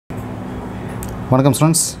வணக்கம்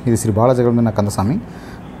ஸ்டூடெண்ட்ஸ், இது ஸ்ரீ பாலாஜி நான் கந்தசாமி.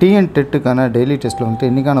 TNTETக்கான டெய்லி டெஸ்ட்டில் வந்துட்டு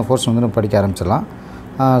இன்றைக்கான கோர்ஸ் வந்து நம்ம படிக்க ஆரம்பிச்சிடலாம்.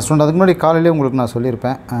 ஸ்டூடெண்ட், அதுக்கு முன்னாடி காலையிலே உங்களுக்கு நான்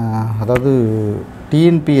சொல்லியிருப்பேன். அதாவது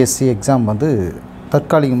TNPSC எக்ஸாம் வந்து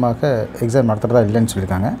தற்காலிகமாக எக்ஸாம் நடத்துகிறதா இல்லைன்னு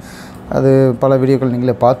சொல்லியிருக்காங்க. அது பல வீடியோக்கள்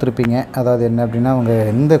நீங்களே பார்த்துருப்பீங்க. அதாவது என்ன அப்படின்னா, அவங்க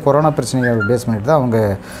இந்த கொரோனா பிரச்சனையை பேஸ் பண்ணிட்டு தான் அவங்க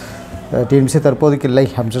TNPSC தற்போதைக்கு இல்லை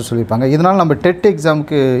அப்படின்னு சொல்லியிருப்பாங்க. இதனால் நம்ம டெட்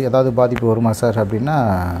எக்ஸாமுக்கு ஏதாவது பாதிப்பு வருமா சார் அப்படின்னா,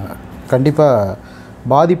 கண்டிப்பாக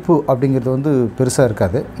பாதிப்பு அப்படிங்கிறது வந்து பெருசாக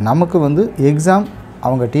இருக்காது. நமக்கு வந்து எக்ஸாம்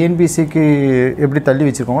அவங்க TNPSCக்கு எப்படி தள்ளி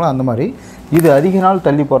வச்சுருக்காங்களோ அந்த மாதிரி இது அதிக நாள்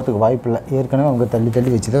தள்ளி போகிறதுக்கு வாய்ப்பு இல்லை. ஏற்கனவே அவங்க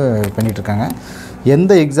தள்ளி வச்சு தான் பண்ணிகிட்ருக்காங்க.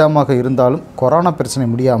 எந்த எக்ஸாமாக இருந்தாலும் கொரோனா பிரச்சனை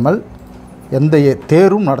முடியாமல் எந்த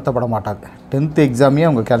தேர்வும் நடத்தப்பட மாட்டாங்க. 10th எக்ஸாமே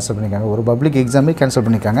அவங்க கேன்சல் பண்ணியிருக்காங்க. ஒரு பப்ளிக் எக்ஸாமே கேன்சல்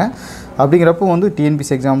பண்ணியிருக்காங்க. அப்படிங்கிறப்போ வந்து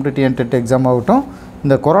TNPSC எக்ஸாம் ஆகட்டும், TNTET எக்ஸாம் ஆகட்டும்,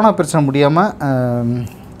 இந்த கொரோனா பிரச்சனை முடியாமல்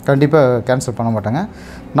கண்டிப்பாக கேன்சல் பண்ண மாட்டாங்க.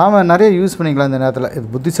 நாம் நிறைய யூஸ் பண்ணிக்கலாம் இந்த நேரத்தில். இது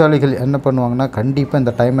புத்திசாலிகள் என்ன பண்ணுவாங்கன்னா, கண்டிப்பாக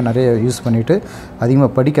இந்த டைமை நிறைய யூஸ் பண்ணிவிட்டு அதிகமாக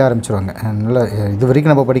படிக்க ஆரம்பிச்சிருவாங்க. நல்லா இது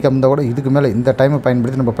வரைக்கும் நம்ம படிக்காமல் இருந்தால் கூட இதுக்கு மேலே இந்த டைமை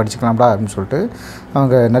பயன்படுத்தி நம்ம படிச்சுக்கலாம்டா அப்படின்னு சொல்லிட்டு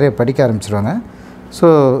அவங்க நிறைய படிக்க ஆரம்பிச்சிருவாங்க. ஸோ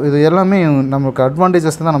இது எல்லாமே நமக்கு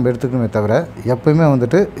அட்வான்டேஜஸ் தான் நம்ம எடுத்துக்கணுமே தவிர, எப்போயுமே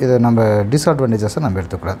வந்துட்டு இதை நம்ம டிஸ்அட்வான்டேஜஸை நம்ம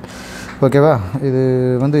எடுத்துக்கூடாது. ஓகேவா? இது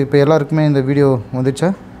வந்து இப்போ எல்லாருக்குமே இந்த வீடியோ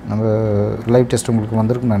வந்துச்சா? நம்ம லைவ் டெஸ்ட் உங்களுக்கு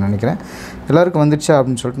வந்திருக்குன்னு நான் நினைக்கிறேன். எல்லாருக்கும் வந்துடுச்சா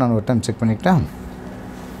அப்படின்னு சொல்லிட்டு நான் ஒரு டைம் செக் பண்ணிக்கிட்டேன்.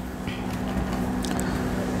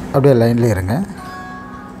 அப்படியே லைன்லேயே இருங்க.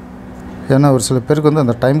 ஏன்னா ஒரு சில பேருக்கு வந்து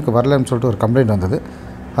அந்த டைமுக்கு வரலன்னு சொல்லிட்டு ஒரு கம்ப்ளைண்ட் வந்தது.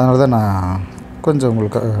 அதனால தான் நான் கொஞ்சம்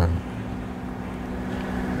உங்களுக்கு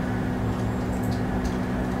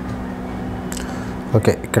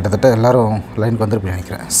ஓகே, கிட்டத்தட்ட எல்லோரும் லைனுக்கு வந்துருப்பேன்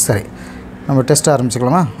நினைக்கிறேன். சரி, நம்ம test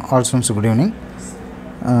ஆரம்பிச்சுக்கலாமா? All students good evening.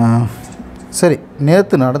 சரி,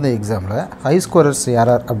 நேற்று நடந்த எக்ஸாமில் ஹை ஸ்கோரர்ஸ் யார்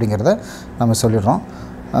அப்படிங்கிறத நம்ம சொல்லிடுறோம்.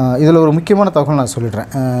 இதில் ஒரு முக்கியமான தகவல் நான் சொல்லிடுறேன்.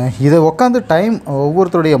 இதை உட்காந்து டைம்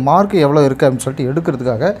ஒவ்வொருத்தருடைய மார்க் எவ்வளோ இருக்குது அப்படின்னு சொல்லிட்டு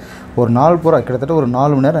எடுக்கிறதுக்காக ஒரு நாள் பூரா கிட்டத்தட்ட ஒரு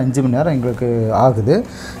 4 மணி நேரம் 5 மணி நேரம் எங்களுக்கு ஆகுது.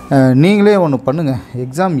 நீங்களே ஒன்று பண்ணுங்கள்.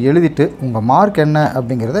 எக்ஸாம் எழுதிட்டு உங்கள் மார்க் என்ன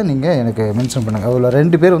அப்படிங்கிறத நீங்கள் எனக்கு மென்ஷன் பண்ணுங்கள். அதில்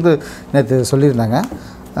 2 பேர் வந்து நேற்று சொல்லியிருந்தாங்க.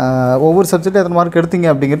 ஒவ்வொரு சப்ஜெக்டும் எத்தனை மார்க் எடுத்தீங்க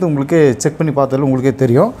அப்படிங்கிறது உங்களுக்கே செக் பண்ணி பார்த்தாலும் உங்களுக்கே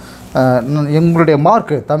தெரியும். எங்களுடைய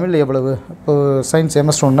மார்க்கு தமிழில் எவ்வளவு, இப்போது சயின்ஸ்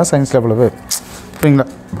MS ஸ்டூடெண்ட்னா சயின்ஸில் எவ்வளவு, சரிங்களா?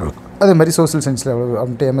 அதே மாதிரி சோஷியல் சயின்ஸில் எவ்வளவு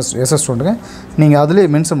அப்படின்ட்டு SS ஸ்டூடெண்ட்டுங்க நீங்கள் அதிலே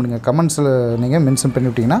மென்ஷன் பண்ணுங்கள். கமெண்ட்ஸில் நீங்கள் மென்ஷன்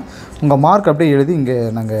பண்ணிவிட்டிங்கன்னா உங்கள் மார்க் அப்படியே எழுதி இங்கே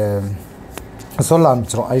நாங்கள் சொல்ல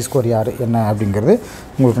ஆரம்பிச்சிடும். ஹை ஸ்கோர் யார் என்ன அப்படிங்கிறது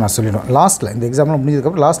உங்களுக்கு நான் சொல்லிவிடுவேன். லாஸ்ட்டில் இந்த எக்ஸாம்லாம்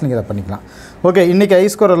முடிஞ்சதுக்கப்புறம் லாஸ்ட் நீங்கள் அதை பண்ணிக்கலாம். ஓகே, இன்றைக்கி ஹை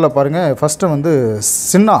ஸ்கோரில் பாருங்கள். ஃபஸ்ட்டு வந்து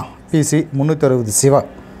சின்னா PC 360 சிவா.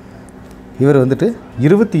 இவர் வந்துட்டு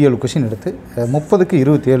 27 கொஷின் எடுத்து 30க்கு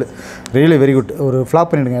 27. Really very good. ஒரு ஃப்ளாப்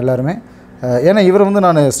பண்ணிவிடுங்க எல்லாருமே. ஏன்னா இவர் வந்து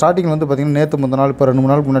நான் ஸ்டார்டிங்கில் வந்து பார்த்திங்கன்னா நேற்று முந்தின நாள் இப்போ 2 3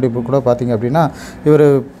 நாளுக்கு முன்னாடி கூட பார்த்திங்க அப்படின்னா, இவர்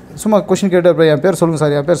சும்மா கொஷின் கேட்டு அப்புறம் என் பேர் சொல்லுங்கள்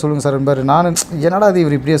சார், என் பேர் சொல்லுங்கள் சார் என்பார். நான் என்னடா அது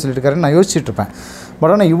இவர் இப்படியே சொல்லிட்டுருக்காருன்னு நான் யோசிச்சுட்ருப்பேன்.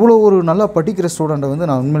 பட் ஆனால் இவ்வளோ ஒரு நல்லா படிக்கிற ஸ்டூடெண்ட்டை வந்து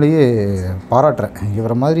நான் உண்மையிலேயே பாராட்டுறேன்.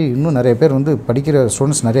 இவரை மாதிரி இன்னும் நிறைய பேர் வந்து படிக்கிற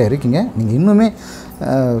ஸ்டூடெண்ட்ஸ் நிறையா இருக்கீங்க. நீங்கள் இன்னுமே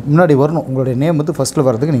முன்னாடி வரணும். உங்களுடைய நேம் வந்து ஃபஸ்ட்டில்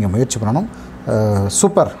வரதுக்கு நீங்கள் முயற்சி பண்ணணும்.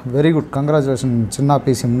 சூப்பர், வெரி குட், கங்க்ராச்சுலேஷன் சின்னா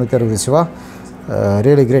PC 360 Siva.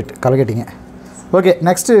 Really great, கலக்கட்டிங்க. Okay,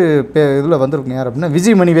 next இதில் வந்திருக்குங்க யார் அப்படின்னா,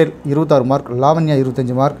 விஜய் மணிவேல் 26 மார்க், லாவண்யா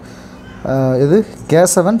 25 மார்க், இது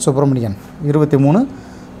கேசவன் சுப்பிரமணியன் 23,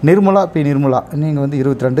 நிர்மலா நிர்மலா நீங்கள் வந்து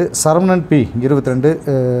 22, சரவணன் P 22,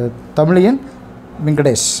 தமிழியன்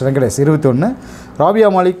வெங்கடேஷ் 21, ராபியா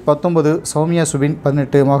மாலிக் 19, சௌமியா சுபின்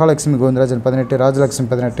 18, மகாலட்சுமி கோவிந்தராஜன் 18, ராஜலட்சுமி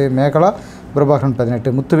 18, மேகலா பிரபாகரன்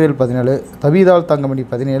 18, முத்துவேல் 17, தபீதாள் தங்கமணி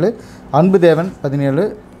 17, அன்புதேவன் 17,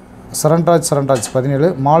 சரண்ராஜ் 17,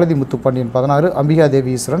 மாலதி முத்துப்பாண்டியன் 16, அம்பிகா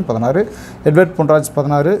தேவி ஈஸ்வரன் 16, எட்வர்ட் பொன்ராஜ்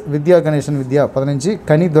 16, வித்யா கணேசன் 15,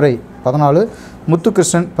 கனிதுரை 14,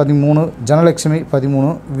 முத்துகிருஷ்ணன் 13, ஜனலட்சுமி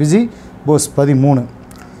 13, விஜய் போஸ் 13,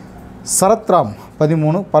 சரத்ராம்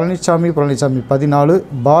 13, பழனிசாமி 14,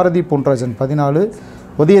 பாரதி பொன்ராஜன் 14,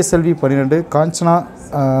 உதயசெல்வி 12, காஞ்சனா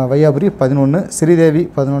வையாபுரி 11, ஸ்ரீதேவி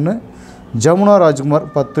 11, ஜமுனா ராஜ்குமார்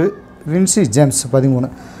 10, வின்சி ஜேம்ஸ் 13.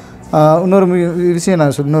 இன்னொரு விஷயம்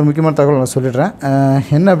இன்னொரு முக்கியமான தகவல் நான் சொல்லிடுறேன்.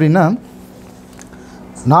 என்ன அப்படின்னா,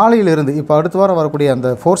 நாளையிலிருந்து இப்போ அடுத்த வாரம் வரக்கூடிய அந்த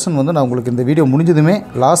போர்ஷன் வந்து நான் உங்களுக்கு இந்த வீடியோ முடிஞ்சதுமே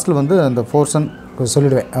லாஸ்ட்டில் வந்து அந்த போர்ஷன்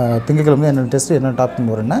சொல்லிவிடுவேன். திங்கட்கிழமை என்னென்ன டெஸ்ட்டு என்ன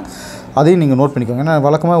டாபிக் வரும்னு அதையும் நீங்கள் நோட் பண்ணிக்கோங்க. ஏன்னா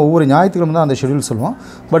வழக்கமாக ஒவ்வொரு ஞாயிற்றுக்கிழமை தான் அந்த ஷெடியூல் சொல்லுவோம்.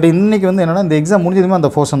 பட் இன்றைக்கி வந்து என்னென்னா, இந்த எக்ஸாம் முடிஞ்சதுமே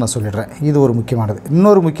அந்த போர்ஷன் நான் சொல்லிடுறேன். இது ஒரு முக்கியமானது.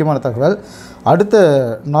 இன்னொரு முக்கியமான தகவல், அடுத்த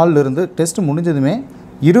நாளிலிருந்து டெஸ்ட்டு முடிஞ்சதுமே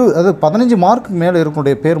 15 மார்க்கு மேலே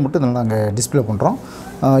இருக்கக்கூடிய பேர் மட்டும் இதில் நாங்கள் டிஸ்பிளே பண்ணுறோம்.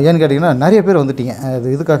 ஏன்னு கேட்டிங்கன்னா, நிறைய பேர் வந்துட்டீங்க.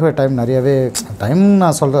 இதுக்காகவே நிறையாவே டைம்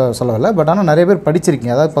நான் சொல்லவில்லை. பட் ஆனால் நிறைய பேர்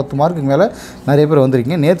படிச்சிருக்கீங்க. அதாவது 10 மார்க்குக்கு மேலே நிறைய பேர்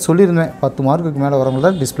வந்திருக்கீங்க. நேற்று சொல்லியிருந்தேன் 10 மார்க்குக்கு மேலே வரவங்க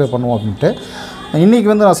தான் டிஸ்பிளே பண்ணுவோம் அப்படின்ட்டு. இன்றைக்கி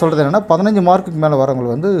வந்து நான் சொல்கிறது என்னென்னா, 15 மார்க்குக்கு மேலே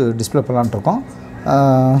வரவங்களை வந்து டிஸ்பிளே பண்ணலான்ட்டு இருக்கோம்.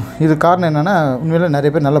 இது காரணம் என்னென்னா, உண்மையில் நிறைய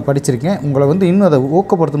பேர் நல்லா படிச்சிருக்கேன். உங்களை வந்து இன்னும் அதை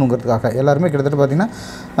ஊக்கப்படுத்தணுங்கிறதுக்காக எல்லாருமே கிட்டத்தட்ட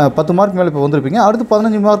பார்த்திங்கன்னா 10 மார்க் மேலே இப்போ வந்திருப்பீங்க. அடுத்து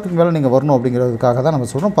 15 மார்க்குக்கு மேலே நீங்கள் வரணும் அப்படிங்கிறதுக்காக தான் நம்ம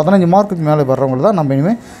சொல்கிறோம். 15 மார்க்குக்கு மேலே வர்றவங்க தான் நம்ம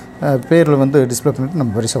இனிமேல் பேரில் வந்து டிஸ்பிளே பண்ணிவிட்டு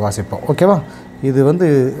நம்ம பரிசை வாசிப்போம். ஓகேவா? இது வந்து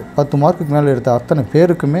 10 மார்க்குக்கு மேலே எடுத்த அத்தனை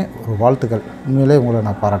பேருக்குமே ஒரு வாழ்த்துக்கள். உண்மையிலே உங்களை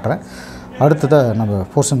நான் பாராட்டுறேன். அடுத்ததாக நம்ம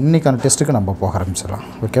போர்ஷன் இன்றைக்கான டெஸ்ட்டுக்கு நம்ம போக ஆரம்பிச்சிடலாம்.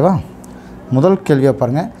 ஓகேவா? முதல் கேள்வியாக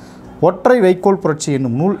பாருங்கள். ஒற்றை வைக்கோல் புரட்சி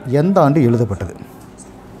என்னும் நூல் எந்த ஆண்டு எழுதப்பட்டது?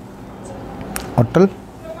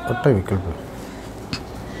 ஒற்றை வைக்கோல்.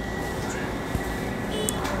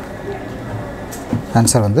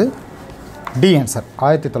 ஆன்சர் வந்து டி ஆன்சர்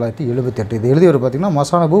 1978. இது எழுதியவர் பார்த்திங்கன்னா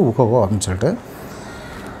மசானபு உகோவோ அப்படின்னு சொல்லிட்டு.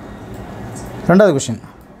 ரெண்டாவது கொஷின்.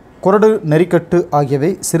 குரடு நெறிக்கட்டு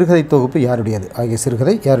ஆகியவை சிறுகதை தொகுப்பு யாருடையது? ஆகிய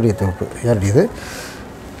சிறுகதை யாருடைய தொகுப்பு யாருடையது?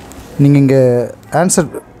 நீங்கள் இங்கே ஆன்சர்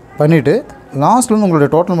பண்ணிவிட்டு லாஸ்ட்டில் வந்து உங்களுடைய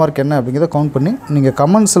டோட்டல் மார்க் என்ன அப்படிங்கிறத கவுண்ட் பண்ணி நீங்கள்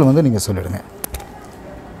கமெண்ட்ஸில் வந்து நீங்கள் சொல்லிவிடுங்க.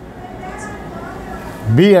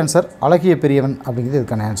 பி ஆன்சர் அழகிய பெரியவன் அப்படிங்கிறது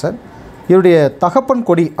இதுக்கான ஆன்சர். இவருடைய தகப்பன்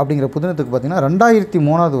கொடி அப்படிங்கிற புதினத்துக்கு பார்த்திங்கன்னா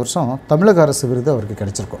 2003 வருஷம் தமிழக அரசு விருது அவருக்கு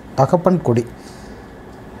கிடைச்சிருக்கும். தகப்பன் கொடி.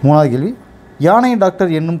 மூணாவது கேள்வி. யானை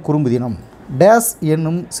டாக்டர் என்னும் குறும்புதினம் டேஸ்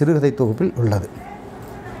என்னும் சிறுகதை தொகுப்பில் உள்ளது.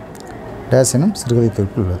 டேஸ் என்னும் சிறுகதை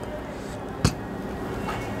தொகுப்பில் உள்ளது.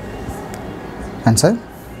 ஆன்சர்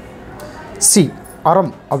சி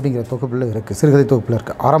அறம் அப்படிங்கிற தொகுப்பில் இருக்குது. சிறுகதை தொகுப்பில்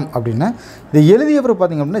இருக்குது அறம் அப்படின்னா. இதை எழுதியவர்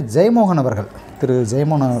பார்த்திங்க அப்படின்னா ஜெயமோகன் அவர்கள். திரு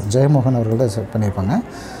ஜெயமோகன் அவர்கள் தான் பண்ணியிருப்பாங்க.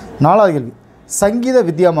 நாலாவது கேள்வி. சங்கீத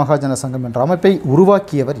வித்யா மகாஜன சங்கம் என்ற அமைப்பை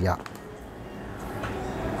உருவாக்கியவர் யார்?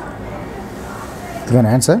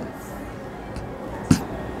 இதுக்கான ஆன்சர்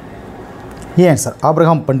ஏ ஆன்சர்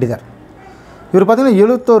ஆபிரகாம் பண்டிதர். இவர் பார்த்திங்கன்னா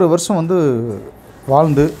 71 வருஷம் வந்து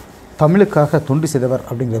வாழ்ந்து தமிழுக்காக தொண்டு செய்தவர்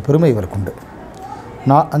அப்படிங்கிற பெருமை இவருக்கு உண்டு.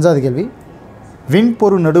 அஞ்சாவது கேள்வி.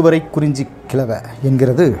 விண்பொரு நடுவரை குறிஞ்சி கிழவ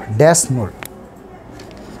என்கிறது டேஸ் நூல்.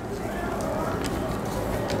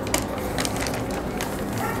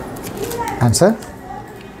 ஆன்சர்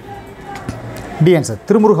டி ஆன்சர்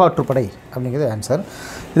திருமுருகாற்றுப்படை அப்படிங்கிறது ஆன்சர்.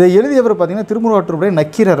 இதை எழுதியவர் பார்த்திங்கன்னா திருமுருகாற்றுப்படை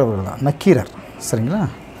நக்கீரர் அவர்கள் தான். நக்கீரர். சரிங்களா?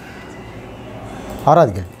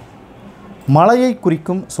 ஆறாவது கேள்வி. மலையை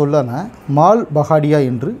குறிக்கும் சொல்லான மால் பகாடியா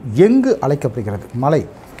என்று எங்கு அழைக்கப்படுகிறது? மலை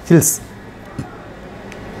hills.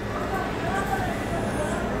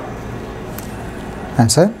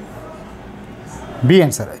 Answer B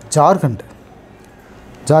answer Jharkhand.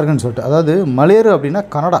 Jharkhand சொல்லிட்டு, அதாவது மலேரு அப்படின்னா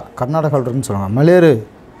கர்நாடகாவில்னு சொல்லுவாங்க. மலேரு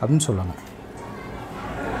அப்படின்னு சொல்லுவாங்க.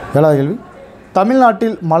 ஏழாவது கேள்வி.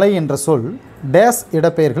 தமிழ்நாட்டில் மலை என்ற சொல் டேஸ்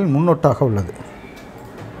இடப்பெயர்கள் முன்னோட்டாக உள்ளது.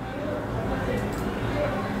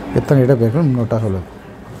 எத்தனை இடப்பெயர்கள் முன்னோட்டாக உள்ளது?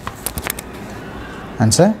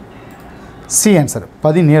 Answer C answer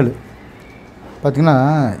 17. பார்த்திங்கன்னா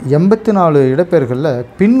 84 இடப்பெயர்களில்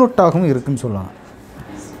பின்னொட்டாகவும் இருக்குதுன்னு சொல்லுவாங்க.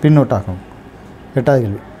 பின்னொட்டாகவும். எட்டாவது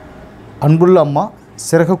கேள்வி. அன்புள்ள அம்மா,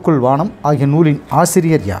 சிறகுக்குள் வானம் ஆகிய நூலின்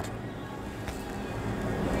ஆசிரியர் யார்?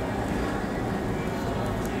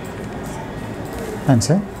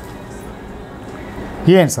 Answer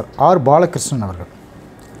A answer R Balakrishnan அவர்கள்.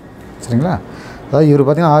 சரிங்களா? அதாவது இவர்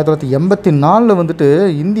பார்த்திங்கன்னா 1984 வந்துட்டு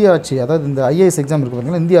இந்திய ஆட்சி, அதாவது இந்த ஐஏஎஸ் எக்ஸாம் இருக்குது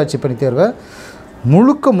பார்த்திங்கன்னா, இந்திய ஆட்சி பணி தேர்வை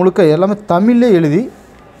முழுக்க எல்லாமே தமிழ்லே எழுதி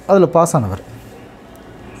அதில் பாஸ் ஆனவர்.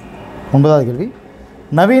 9வது கேள்வி.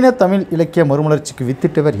 நவீன தமிழ் இலக்கிய மறுமலர்ச்சிக்கு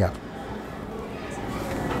வித்திட்டவர் யார்?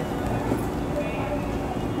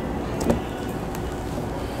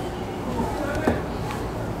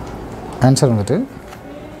 ஆன்சர் வந்துட்டு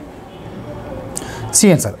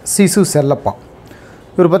சி ஆன்சர் சிசு செல்லப்பா.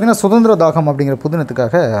 இவர் பார்த்திங்கன்னா சுதந்திர தாகம் அப்படிங்கிற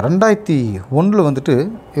புதினத்துக்காக 2001 வந்துட்டு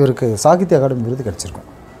இவருக்கு சாகித்ய அகாடமி விருது கிடச்சிருக்கும்.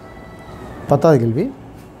 10வது கேள்வி.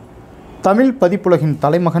 தமிழ் பதிப்புலகின்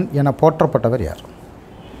தலைமகன் என போற்றப்பட்டவர் யார்?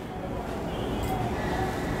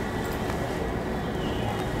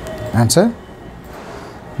 Answer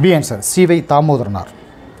B answer சிவை தாமோதரனார்.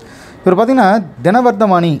 இவர் பார்த்திங்கன்னா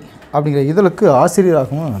தினவர்த்தமானி அப்படிங்கிற இதழுக்கு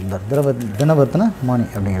ஆசிரியராகவும் இருந்தார். தினவர்த்தனமானி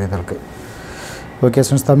அப்படிங்கிற இதழுக்கு. ஓகே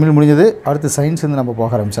ஸ்டூடெண்ட்ஸ், தமிழ் முடிஞ்சது. அடுத்து சயின்ஸ் வந்து நம்ம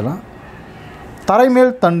போக ஆரம்பிச்சிடலாம்.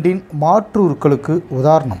 தரைமேல் தண்டின் மாற்று உருக்களுக்கு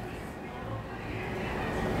உதாரணம்?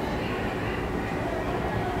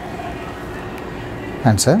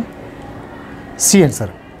 ஆன்சர் சி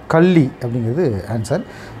ஆன்சர் கள்ளி அப்படிங்கிறது ஆன்சர்.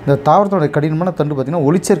 இந்த தாவரத்தோட கடினமான தண்டு பார்த்திங்கன்னா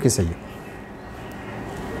ஒளிச்சேர்க்கை செய்யும்.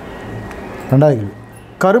 2வது கேள்வி.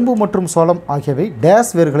 கரும்பு மற்றும் சோளம் ஆகியவை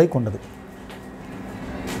டேஸ் வேர்களை கொண்டது.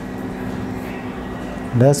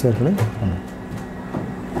 டேஸ் வேர்களை கொண்டது.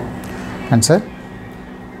 ஆன்சர்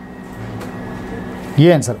ஏ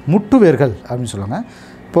ஆன்சர் முட்டு வேர்கள் அப்படின்னு சொல்லுவாங்க.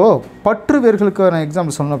 இப்போது பற்று வேர்களுக்கான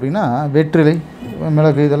எக்ஸாம்பிள் சொல்லணும் அப்படின்னா வெற்றிலை,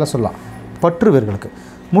 மிளகு இதெல்லாம் சொல்லலாம். பற்று வேர்களுக்கு.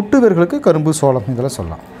 முட்டு வேர்களுக்கு கரும்பு, சோளம் இதெல்லாம்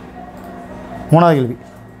சொல்லலாம். 3வது கேள்வி.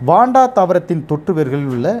 வாண்டா தாவரத்தின் தொற்று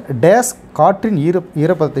வேர்களில் உள்ள டேஸ் காற்றின்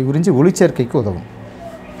ஈரப்பதத்தை உறிஞ்சி ஒளிச்சேர்க்கைக்கு உதவும்.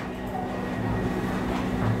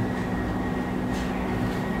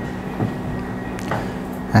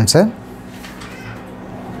 ஆன்சர்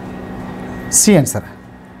சி ஆன்சர்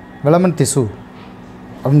விளமன் திசு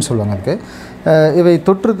அப்படின்னு சொல்லுவாங்க. அதுக்கு இவை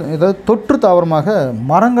தொற்று தாவரமாக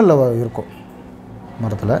மரங்களில் இருக்கும்.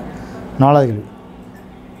 மரத்தில். 4வது கேள்வி.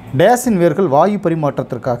 டேஸின் வேர்கள் வாயு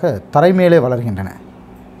பரிமாற்றத்திற்காக தரைமேலே வளர்கின்றன.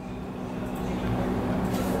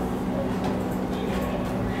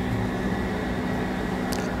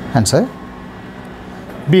 ஆன்சர்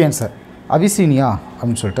பி ஆன்சர் அவிசீனியா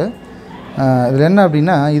அப்படின்னு சொல்லிட்டு. இதில் என்ன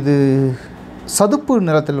அப்படின்னா, இது சதுப்பு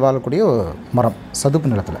நிலத்தில் வாழக்கூடிய மரம். சதுப்பு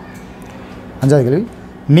நிலத்தில். 5வது கேள்வி.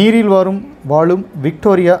 நீரில் வாழும்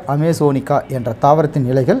விக்டோரியா அமேசோனிகா என்ற தாவரத்தின்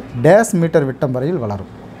இலைகள் டேஸ் மீட்டர் விட்டம் வரையில்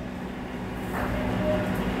வளரும்.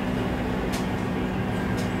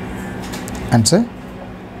 ஆன்சர்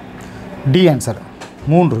டி ஆன்சர்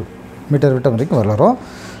 3 மீட்டர் விட்டம் வரைக்கும் வளரும்.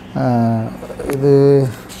 இது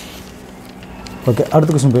ஓகே.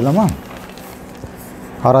 அடுத்த கொஸ்டின் போயிடலாமா?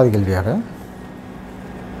 6வது கேள்வியாக,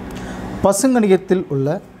 பசுங்கணிகத்தில் உள்ள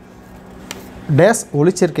டேஸ்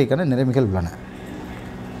ஒளிச்சேர்க்கைக்கான நிலைமைகள் உள்ளன.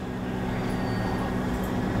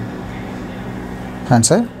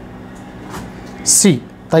 Answer C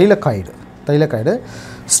thylakoid.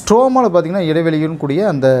 ஸ்ட்ரோமாவில் பார்த்திங்கன்னா இடைவெளியுடன் கூடிய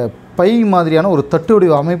அந்த பை மாதிரியான ஒரு தட்டு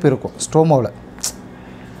வடிவ அமைப்பு இருக்கும் ஸ்ட்ரோமாவில்.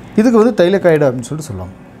 இதுக்கு வந்து தைலக்காய்டு அப்படின்னு சொல்லிட்டு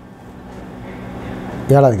சொல்லுவாங்க.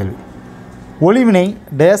 7வது கேள்வி. ஒளிவினை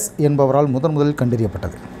டேஸ் என்பவரால் முதலில்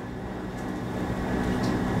கண்டறியப்பட்டது.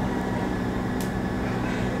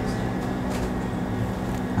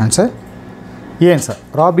 Answer A answer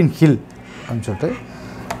robin hill அப்படின்னு சொல்லிட்டு.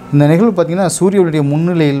 இந்த நிகழ்வு பார்த்திங்கன்னா சூரியனுடைய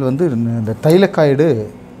முன்னிலையில் வந்து இந்த தைலக்காய்டு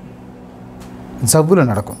ஜவ்வில்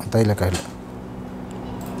நடக்கும். தைலக்காய்டு.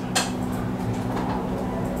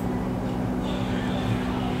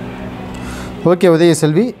 ஓகே உதய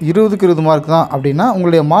செல்வி, 20க்கு 20 மார்க் தான் அப்படின்னா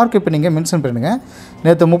உங்களுடைய மார்க் இப்போ நீங்கள் மென்ஷன் பண்ணுங்கள்.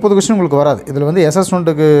 நேற்று 30 கொஸ்டின் உங்களுக்கு வராது. இதில் வந்து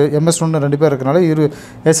SS1க்கு MS1 2 பேர் இருக்கனால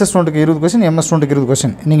SS1க்கு 20 கொஸ்டின், MS1க்கு 20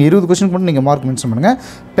 கொஸ்டின். நீங்கள் 20 கொஸ்டின் மட்டும் நீங்கள் மார்க் மென்ஷன் பண்ணுங்கள்.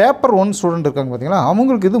 பேப்பர் 1 ஸ்டூடெண்ட் இருக்காங்க பார்த்தீங்களா,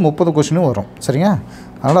 அவங்களுக்கு இது 30 கொஸ்டினும் வரும். சரிங்க.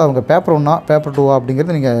 அதனால் அவங்க பேப்பர் 1 பேப்பர் 2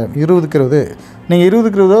 அப்படிங்கிறது நீங்கள் 20க்கு 20 நீங்கள்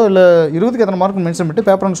 20க்கு 20 இல்லை 20க்கு எத்தனை மார்க் மென்ஷன் பண்ணிட்டு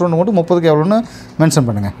பேப்பர் 1 ஸ்டூடெண்ட் மட்டும் 30க்கு எவ்வளோன்னு மென்ஷன்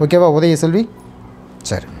பண்ணுங்கள். ஓகேவா உதய செல்வி?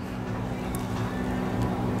 சரி.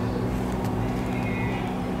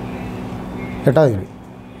 8வது கேள்வி.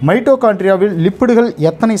 மைட்டோகாண்ட்ரியாவில் லிப்பிடுகள்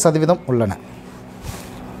எத்தனை சதவீதம் உள்ளன?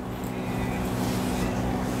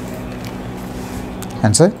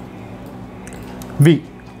 ஆன்சர் வி,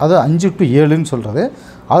 அது 5 to 7ன்னு சொல்கிறது.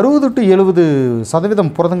 60 to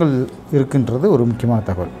 70% புரதங்கள் இருக்கின்றது ஒரு முக்கியமான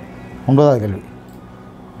தகவல். 9வது கேள்வி.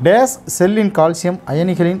 டேஸ் செல்லின் கால்சியம்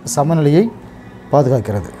அயனிகளின் சமநிலையை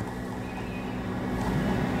பாதுகாக்கிறது.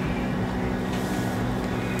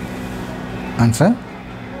 Answer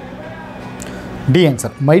D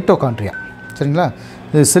answer mitochondria. சரிங்களா.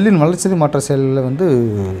 இது செல்லின் வளர்ச்சி மாற்ற செயலில் வந்து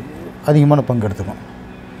அதிகமான பங்கு எடுத்துக்கும்.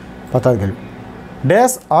 10வது கேள்வி.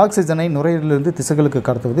 டேஸ் ஆக்சிஜனை நுரையீரலிருந்து திசுக்களுக்கு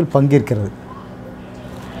கடத்துவதில் பங்கேற்கிறது.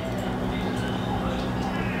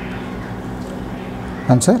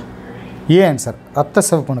 ஆன்சர் ஏ ஆன்சர் ரத்த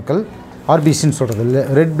சிவப்பணுக்கள் ஆர்பிசின்னு சொல்கிறது, இல்லை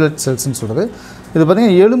ரெட் பிளட் செல்ஸ்ன்னு சொல்கிறது. இது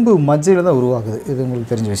பார்த்திங்கன்னா எலும்பு மஜ்ஜையில் தான் உருவாகுது. இது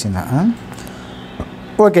உங்களுக்கு தெரிஞ்ச விஷயம் தான்.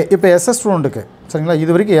 ஓகே. இப்போ SS ஸ்டூடெண்ட்டுக்கு சரிங்களா,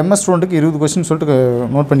 இது வரைக்கும் MS ஸ்டூடெண்ட்டுக்கு 20 கொஸ்டின் சொல்லிட்டு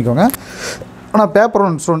நோட் பண்ணிக்கோங்க. ஆனால் பேப்பர்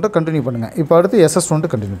 1 ஸ்டூடெண்ட்டை கண்டினியூ பண்ணுங்கள். இப்போ அடுத்து SS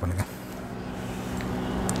ஸ்டூடெண்ட்டு கண்டினியூ பண்ணுங்கள்.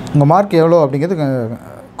 உங்கள் மார்க் எவ்வளோ அப்படிங்கிறது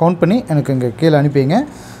கவுண்ட் பண்ணி எனக்கு இங்கே கீழே அனுப்பிங்க.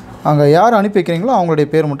 அங்கே யார் அனுப்பி வைக்கிறீங்களோ அவங்களுடைய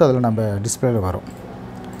பேர் மட்டும் அதில் நம்ம டிஸ்பிளேயில் வரும்.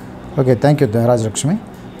 ஓகே. தேங்க்யூ ராஜலக்ஷ்மி.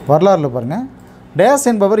 வரலாறில் பாருங்கள். டேஸ்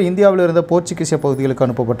என்பவர் இந்தியாவில் இருந்த போர்ச்சுகீசிய பகுதிகளுக்கு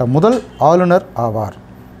அனுப்பப்பட்ட முதல் ஆளுநர் ஆவார்.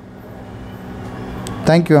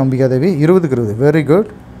 தேங்க்யூ அம்பிகா தேவி. 20க்கு 20 வெரி குட்.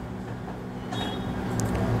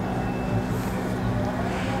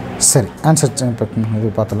 சரி. ஆன்சர் இது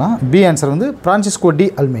பார்த்துலாம். பி ஆன்சர் வந்து பிரான்சிஸ்கோ டி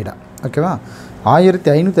அல்மெய்டா. ஓகேவா.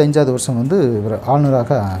 1505வது வருஷம் வந்து இவர்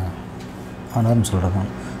ஆளுநராக ஆனார்னு சொல்கிறாங்க.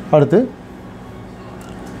 அடுத்து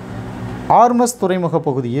ஆர்மஸ் துறைமுக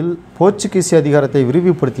பகுதியில் போர்ச்சுகீசிய அதிகாரத்தை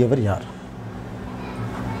விரிவுபடுத்தியவர் யார்?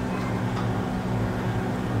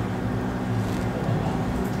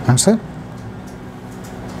 Answer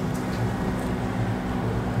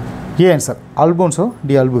A answer Alfonso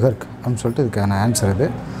de Albuquerque அப்படின்னு சொல்லிட்டு இதுக்கான ஆன்சர் இது.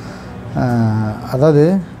 அதாவது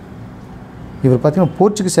இவர் பார்த்திங்கன்னா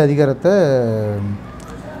போர்ச்சுகீஸ் அதிகாரத்தை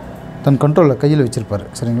தன் கண்ட்ரோலில் கையில் வச்சுருப்பார்.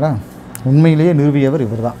 சரிங்களா. உண்மையிலேயே நிறுவியவர்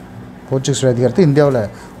இவர் தான். போர்ச்சுகீஸ் அதிகாரத்தை இந்தியாவில்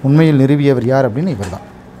உண்மையில் நிறுவியவர் யார் அப்படின்னு இவர் தான்.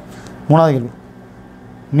 3வது கேள்வி.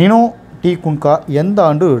 நினோ டி குன்கா எந்த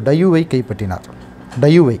ஆண்டு டையூவை கைப்பற்றினார்?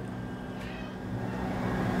 டையூவை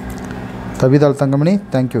கவிதால் தங்கமணி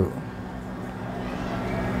தேங்க்யூ.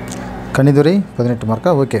 கணிதுரை 18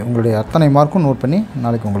 மார்க்கா? ஓகே, உங்களுடைய அத்தனை மார்க்கும் நோட் பண்ணி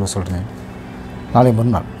நாளைக்கு உங்களுக்கு சொல்கிறேன், நாளை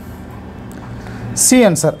மறுநாள். சி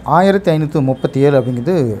ஆன்சர் 1537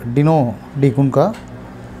 அப்படிங்கிறது டினோ டி குன்கா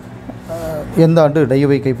எந்த ஆண்டு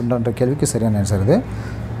டையோவை கைப்பற்றான்ற கேள்விக்கு சரியான ஆன்சர் இது.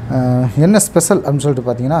 என்ன ஸ்பெஷல் அப்படின்னு சொல்லிட்டு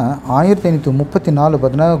பார்த்தீங்கன்னா 1534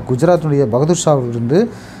 பார்த்தீங்கன்னா குஜராத்துடைய பகதூர் ஷாவிலிருந்து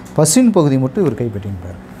பசின் பகுதி மட்டும் இவர்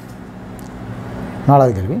கைப்பற்றினார்.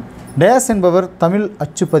 4வது கேள்வி, டேஸ் என்பவர் தமிழ்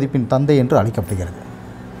அச்சு பதிப்பின் தந்தை என்று அழைக்கப்படுகிறது.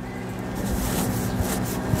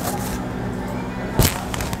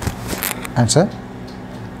 ஆன்சர்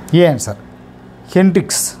ஏ ஆன்சர்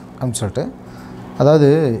ஹென்ட்ரிக்ஸ் அப்படின்னு சொல்லிட்டு, அதாவது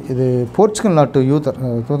இது போர்ச்சுகல் நாட்டு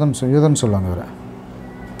யூதன் சொல்லுவாங்க இவரை.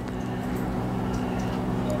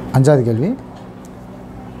 5வது கேள்வி,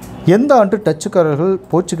 எந்த ஆண்டு டச்சுக்காரர்கள்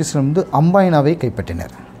போர்ச்சுகீஸிலிருந்து அம்பாயினாவை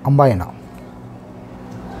கைப்பற்றினர்? அம்பாயினா.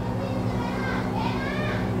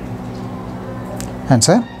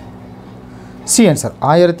 Answer C answer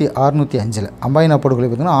 1605. அம்பாயினா படுகொலை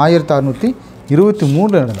பார்த்திங்கன்னா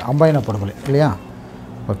 1623 நடந்தது அம்பாயினா படுகொலை இல்லையா?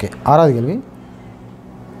 ஓகே. 6வது கேள்வி,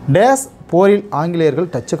 டேஸ் போரில் ஆங்கிலேயர்கள்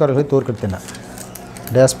டச்சுக்காரர்களை தோற்கடித்தனர்?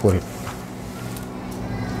 டேஸ் போரில்.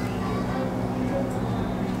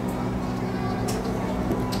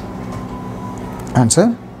 ஆன்சர்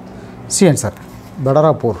சி ஆன்சர்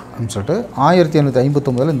படரா போர் அப்படின்னு சொல்லிட்டு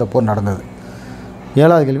 1759 இந்த போர் நடந்தது.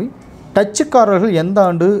 7வது கேள்வி, டச்சுக்காரர்கள் எந்த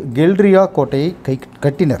ஆண்டு கெல்ட்ரியா கோட்டையை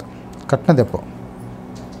கட்டினர்? கட்டினது எப்போ?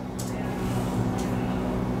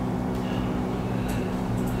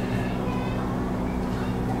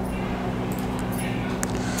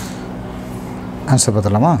 ஆன்சர்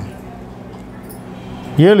பார்த்துடலாமா?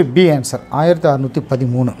 7B answer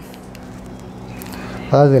 1613.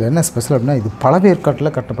 அதாவது இதில் என்ன ஸ்பெஷல் அப்படின்னா இது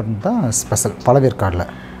பழவேற்காட்டில் கட்டப்பட்டது தான் ஸ்பெஷல், பழவேற்காட்டில்.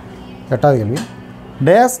 8வது கேள்வி,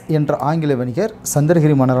 டேஸ் என்ற ஆங்கில வணிகர்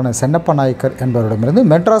சந்திரகிரி மன்னரான சென்னப்ப நாயக்கர் என்பவரிடமிருந்து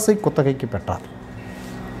மெட்ராஸை குத்தகைக்கு பெற்றார்?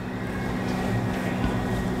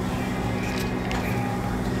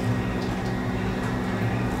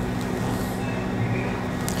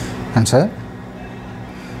 ஆன்சர்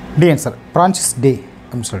டி ஆன்சர் பிரான்சிஸ் டே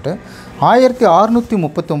அப்படின்னு சொல்லிட்டு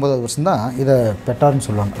 1639 வருஷம் தான் இதை பெற்றார்னு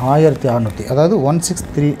சொல்லுவாங்க. 1600, அதாவது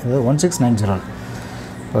 163, அதாவது 1690.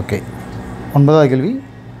 ஓகே. 9வது கேள்வி,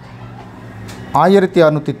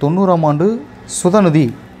 1690ஆம் ஆண்டு சுதநதி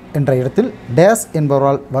என்ற இடத்தில் டேஸ்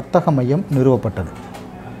என்பவரால் வர்த்தக மையம் நிறுவப்பட்டது?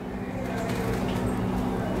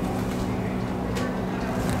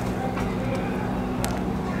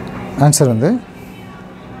 ஆன்சர் வந்து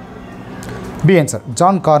பி ஆன்சர்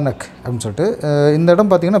ஜான் கார்னக் அப்படின்னு சொல்லிட்டு. இந்த இடம்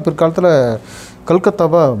பார்த்திங்கன்னா பிற்காலத்தில்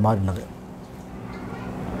கல்கத்தாவாக மாறினது.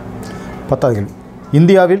 10வது கேள்வி,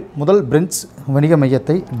 இந்தியாவில் முதல் பிரெஞ்சு வணிக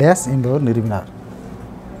மையத்தை டேஸ் என்பவர் நிறுவினார்?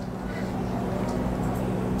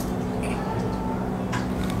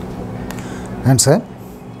 Answer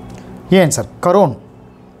A answer கரோன்.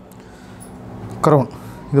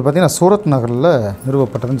 இது பார்த்திங்கன்னா சூரத் நகரில்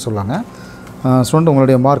நிறுவப்பட்டதுன்னு சொல்லுவாங்க. ஸ்டூடெண்ட்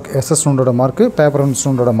உங்களுடைய mark, SS ஸ்டூடெண்டோட mark, paper one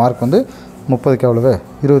ஸ்டூடெண்டோட mark வந்து 30க்கு எவ்வளவு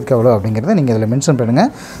 20க்கு எவ்வளோ அப்படிங்கிறத நீங்கள் இதில் மென்ஷன் பண்ணுங்கள்.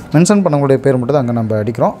 மென்ஷன் பண்ணவங்களுடைய பேர் மட்டும் தான் அங்கே நம்ம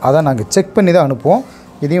அடிக்கிறோம். அதை நாங்கள் செக் பண்ணி தான் அனுப்புவோம்.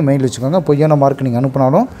 இதையும் மெயிலில் வச்சுக்கோங்க. பொய்யான மார்க் நீங்கள்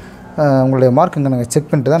அனுப்பினாலும் உங்களுடைய மார்க் இங்கே நாங்கள் செக்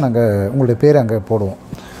பண்ணிட்டு தான் நாங்கள் உங்களுடைய பேர் அங்கே போடுவோம்.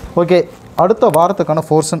 ஓகே. அடுத்த வாரத்துக்கான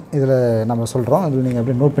போர்ஷன் இதில் நம்ம சொல்கிறோம். இதில் நீங்கள்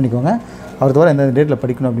அப்படியே நோட் பண்ணிக்கோங்க. அடுத்த வாரம் எந்த டேட்டில்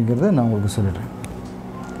படிக்கணும் அப்படிங்கிறது நான் உங்களுக்கு சொல்லிடுறேன்.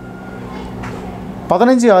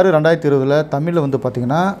 15/6/2020 தமிழில் வந்து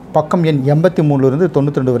பார்த்திங்கன்னா பக்கம் எண் 83லிருந்து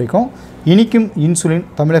 92 வரைக்கும் இனிக்கும் இன்சுலின்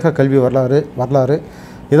தமிழக கல்வி வரலாறு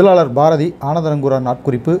இதழாளர் பாரதி, ஆனந்தரங்கூரா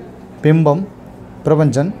நாட்குறிப்பு, பிம்பம்,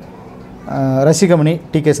 பிரபஞ்சன், ரசிகமணி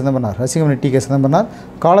டி கே சிதம்பரனார்,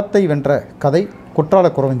 காலத்தை வென்ற கதை, குற்றால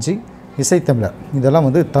குறவஞ்சி, இசைத்தமிழர். இதெல்லாம்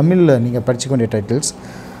வந்து தமிழில் நீங்கள் படிச்சுக்க வேண்டிய டைட்டில்ஸ்.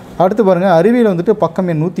 அடுத்து பாருங்கள், அறிவியல் வந்துட்டு பக்கம்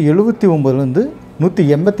எண் 179லேருந்து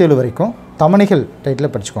 187 வரைக்கும் தமணிகள்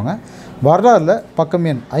டைட்டில் படிச்சுக்கோங்க. வரலாறில் பக்கம்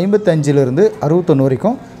எண் 55லிருந்து 61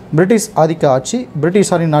 வரைக்கும் பிரிட்டிஷ் ஆதிக்க ஆட்சி,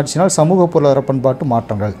 பிரிட்டிஷாரின் ஆட்சியினால் சமூக பொருளாதார பண்பாட்டு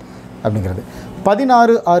மாற்றங்கள் அப்படிங்கிறது.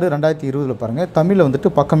 16/6/2020 பாருங்கள், தமிழில்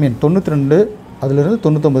வந்துட்டு பக்கம் எண் 92 அதிலிருந்து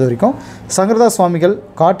 99 வரைக்கும் சங்கரதா சுவாமிகள்,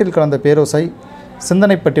 காட்டில் கலந்த பேரோசை,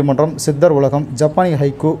 சிந்தனை பட்டிமன்றம், சித்தர் உலகம், ஜப்பானிய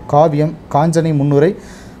ஹைக்கூ, காவியம், காஞ்சனை முன்னுரை,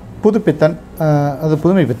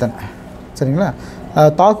 புதுமை பித்தன், சரிங்களா,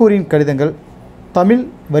 தாகூரின் கடிதங்கள், தமிழ்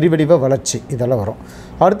வரிவடிவ வளர்ச்சி, இதெல்லாம் வரும்.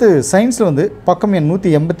 அடுத்து சயின்ஸில் வந்து பக்கம் எண்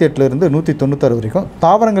 188லிருந்து 196 வரைக்கும்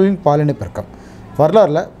தாவரங்களின் பாலின பெருக்கம்.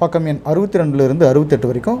 வரலாறில் பக்கம் எண் 62லிருந்து 68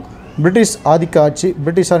 வரைக்கும் பிரிட்டிஷ் ஆதிக்க ஆட்சி,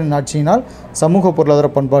 பிரிட்டிஷாரின் ஆட்சியினால் சமூக பொருளாதார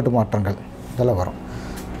பண்பாட்டு மாற்றங்கள், இதெல்லாம் வரும்.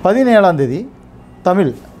 17ஆம் தேதி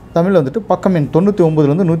தமிழ் வந்துட்டு பக்கம் எண்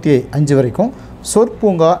 99லேருந்து 105 வரைக்கும்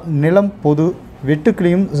சொற்பூங்கா, நிலம் பொது,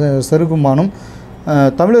 வெட்டுக்கிளியும் செருகுமானும்,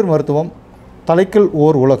 தமிழர் மருத்துவம், தலைக்கல்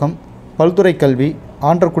ஓர் உலகம், பல்துறை கல்வி,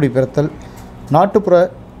 ஆன்றக்குடி பிறத்தல், நாட்டுப்புற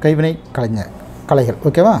கைவினை கலைகள்.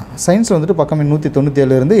 ஓகேவா? சயின்ஸில் வந்துட்டு பக்கம் எண்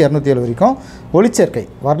 197 207 வரைக்கும். ஒளிச்சேர்க்கை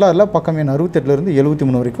வரலாறில் பக்கம் எண் 68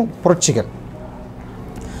 73 வரைக்கும். புரட்சிகள்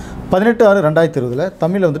 18/6/2020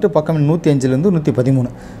 தமிழில் வந்துட்டு பக்கம் எண் 105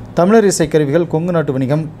 113. தமிழர் இசைக்கருவிகள், கொங்கு நாட்டு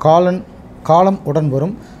வணிகம், காலம் உடன்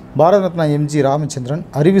வரும், பாரத ரத்னா MG ராமச்சந்திரன்,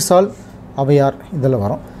 அறிவிசால் அவையார் இதெல்லாம்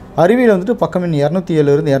வரும். அறிவியல் வந்துட்டு பக்கம் எண்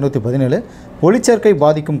 207 217. ஒளிச்சேர்க்கை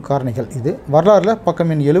பாதிக்கும் காரணிகள் இது வரலாறில்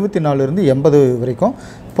பக்கம் எண் 74 80 வரைக்கும்.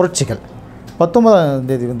 புரட்சிகள் 19ஆம்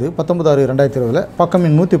தேதி 19/6/2020 பக்கம்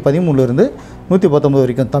எண் 113 119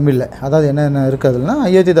 வரைக்கும் தமிழில். அதாவது என்னென்ன இருக்குது அதுலனா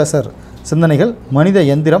அயோத்திதாசர் சிந்தனைகள், மனித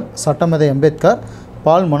எந்திரம், சட்டமேதை அம்பேத்கர்,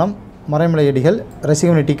 பால் மனம், மறைமலையடிகள்,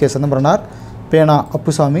 ரசிகமணி TK சிதம்பரனார், பேனா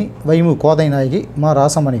அப்புசாமி, வைமு கோதை நாயகி,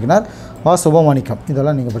 ராசமாணிக்கனார், சுபமாணிக்கம்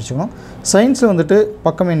இதெல்லாம் நீங்கள் படிச்சுக்கணும். சயின்ஸில் வந்துட்டு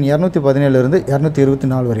பக்கம் எண் 217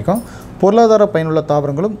 224 வரைக்கும். பொருளாதார பயனுள்ள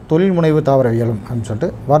தாவரங்களும் தொழில் முனைவு தாவரவியலும் அப்படின்னு சொல்லிட்டு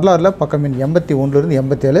வரலாறில் பக்கம் எண் 81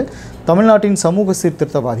 87. தமிழ்நாட்டின் சமூக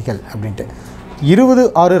சீர்திருத்தவாதிகள் அப்படின்ட்டு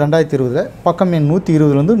 20/6/2020 பக்கம் எண்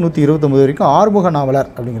 120 129 வரைக்கும். ஆறுமுக நாவலர்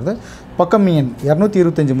அப்படிங்கிறது பக்கம் எண்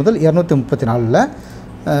 225 முதல் 234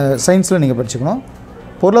 சயின்ஸில் நீங்கள் படிச்சுக்கணும்.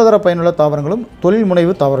 பொருளாதார பயனுள்ள தாவரங்களும் தொழில்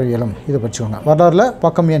முனைவு தாவரவியலும் இதை படிச்சுக்கோங்க. வரலாறில்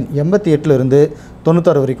பக்கம் எண் 88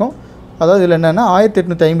 96 வரைக்கும். அதாவது இதில் என்னென்னா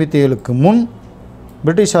 1857 முன்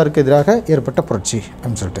பிரிட்டிஷாருக்கு எதிராக ஏற்பட்ட புரட்சி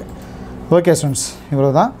அப்படின்னு சொல்லிட்டு. ஓகே ஸ்டூடெண்ட்ஸ்,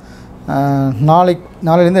 இவ்வளோ தான்.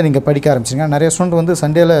 நாளையிலேருந்து நீங்கள் படிக்க ஆரம்பிச்சிங்க. நிறைய ஸ்டூடெண்ட் வந்து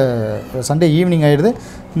சண்டே ஈவினிங் ஆகிடுது.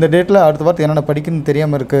 இந்த டேட்டில் அடுத்த வாரத்துக்கு என்னென்ன படிக்கணும்னு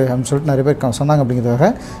தெரியாமல் இருக்குது அப்படின்னு சொல்லிட்டு நிறைய பேர் சொன்னாங்க. அப்படிங்கிறதுக்காக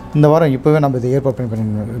இந்த வாரம் இப்போவே நம்ம இதை ஏற்பாடு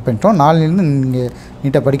பண்ணிட்டோம். நாளையிலேருந்து நீங்கள்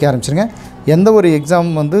நீட்டாக படிக்க ஆரம்பிச்சிருங்க. எந்த ஒரு எக்ஸாம்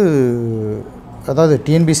வந்து அதாவது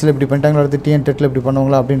டிஎன்பிசியில் இப்படி பண்ணிட்டாங்களா, அடுத்து TNTETல இப்படி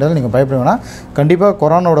பண்ணுவாங்களா அப்படின்றத நீங்கள் பயப்பட வேணாம். கண்டிப்பாக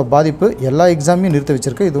கொரோனாவோட பாதிப்பு எல்லா எக்ஸாமையும் நிறுத்தி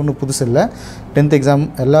வச்சுருக்கு. இது ஒன்றும் புதுசு இல்லை. 10th எக்ஸாம்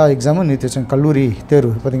எல்லா எக்ஸாமும் நிறுத்தி வச்சுருங்க. கல்லூரி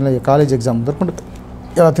தேர்வு பார்த்திங்களா, காலேஜ் எக்ஸாம் முதற்கொண்டு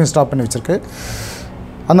எல்லாத்தையும் ஸ்டாப் பண்ணி வச்சுருக்கு.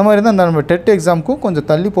 அந்த மாதிரி தான் நம்ம TET எக்ஸாமுக்கும் கொஞ்சம்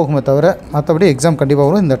தள்ளி போகுமே தவிர மற்றபடி எக்ஸாம் கண்டிப்பாக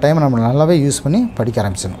வரும். இந்த டைமை நம்ம நல்லாவே யூஸ் பண்ணி படிக்க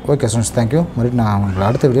ஆரம்பிச்சிடணும். Okay students, thank you. மறுபடியும் நான் உங்களை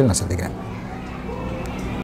அடுத்த வீடியோவில் நான் சந்திக்கிறேன்.